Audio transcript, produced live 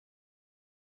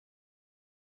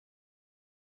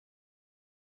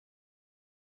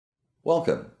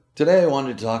Welcome. Today I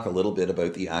wanted to talk a little bit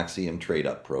about the Axiom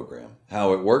trade-up program,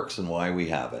 how it works and why we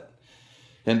have it.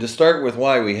 And to start with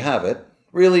why we have it,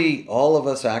 really all of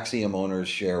us Axiom owners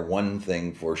share one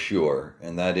thing for sure,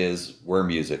 and that is we're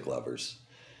music lovers.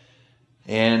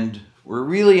 And we're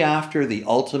really after the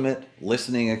ultimate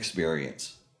listening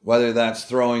experience, whether that's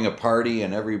throwing a party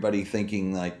and everybody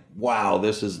thinking like, wow,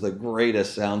 this is the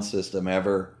greatest sound system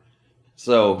ever.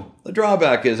 So the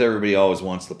drawback is everybody always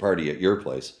wants the party at your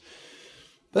place.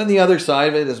 Then the other side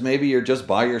of it is maybe you're just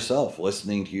by yourself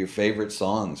listening to your favorite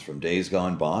songs from days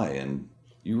gone by, and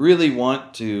you really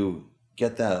want to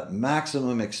get the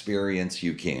maximum experience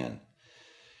you can.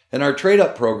 And our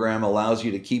trade-up program allows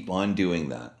you to keep on doing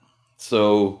that.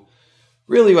 So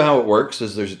really how it works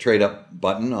is there's a trade-up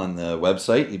button on the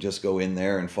website. You just go in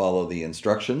there and follow the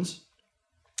instructions.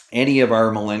 Any of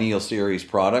our Millennial Series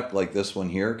product, like this one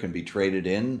here, can be traded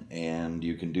in, and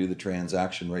you can do the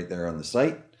transaction right there on the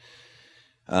site.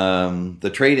 The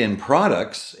trade-in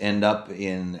products end up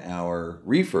in our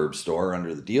refurb store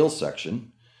under the deals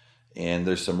section, and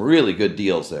there's some really good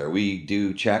deals there. We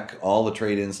do check all the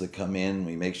trade-ins that come in.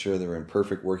 We make sure they're in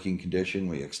perfect working condition.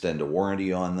 We extend a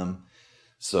warranty on them.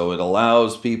 So it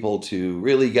allows people to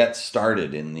really get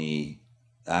started in the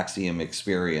Axiom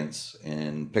experience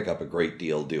and pick up a great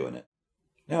deal doing it.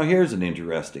 Now here's an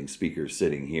interesting speaker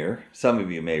sitting here. Some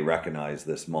of you may recognize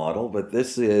this model, but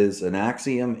this is an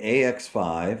Axiom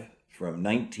AX5 from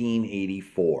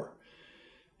 1984.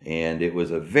 And it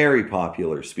was a very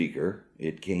popular speaker.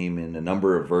 It came in a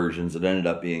number of versions. It ended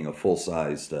up being a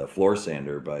full-sized floor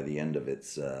sander by the end of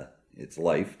its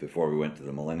life before we went to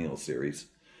the Millennial Series.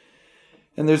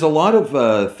 And there's a lot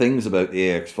of things about the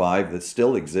AX5 that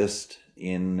still exist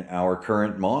in our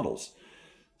current models.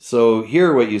 So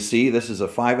here what you see, this is a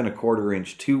 5 1/4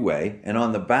 inch two-way, and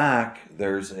on the back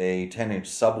there's a 10-inch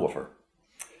subwoofer.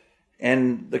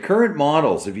 And the current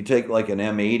models, if you take like an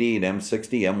M80, an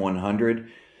M60, M100,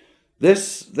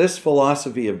 this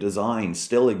philosophy of design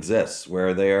still exists,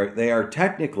 where they are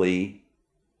technically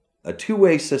a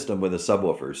two-way system with a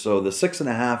subwoofer. So the 6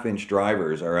 1/2 inch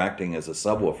drivers are acting as a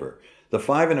subwoofer. The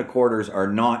 5 1/4s are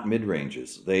not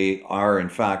mid-ranges. They are in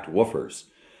fact woofers.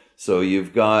 So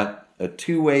you've got a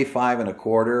two-way 5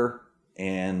 1/4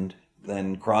 and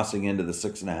then crossing into the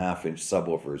 6 1/2 inch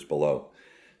subwoofers below.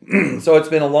 So it's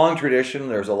been a long tradition.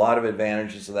 There's a lot of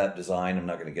advantages to that design. I'm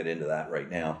not going to get into that right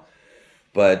now.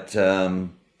 But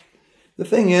the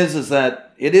thing is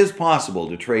that it is possible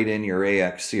to trade in your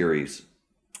AX series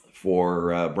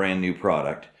for a brand new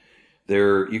product.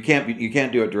 You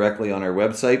can't do it directly on our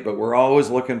website, but we're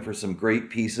always looking for some great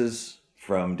pieces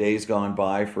from days gone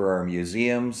by for our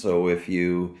museum. So if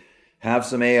you have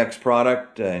some AX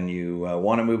product and you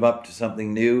want to move up to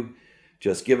something new,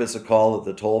 just give us a call at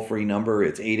the toll-free number.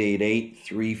 It's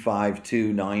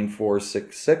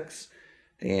 888-352-9466.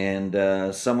 And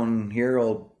someone here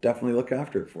will definitely look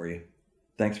after it for you.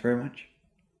 Thanks very much.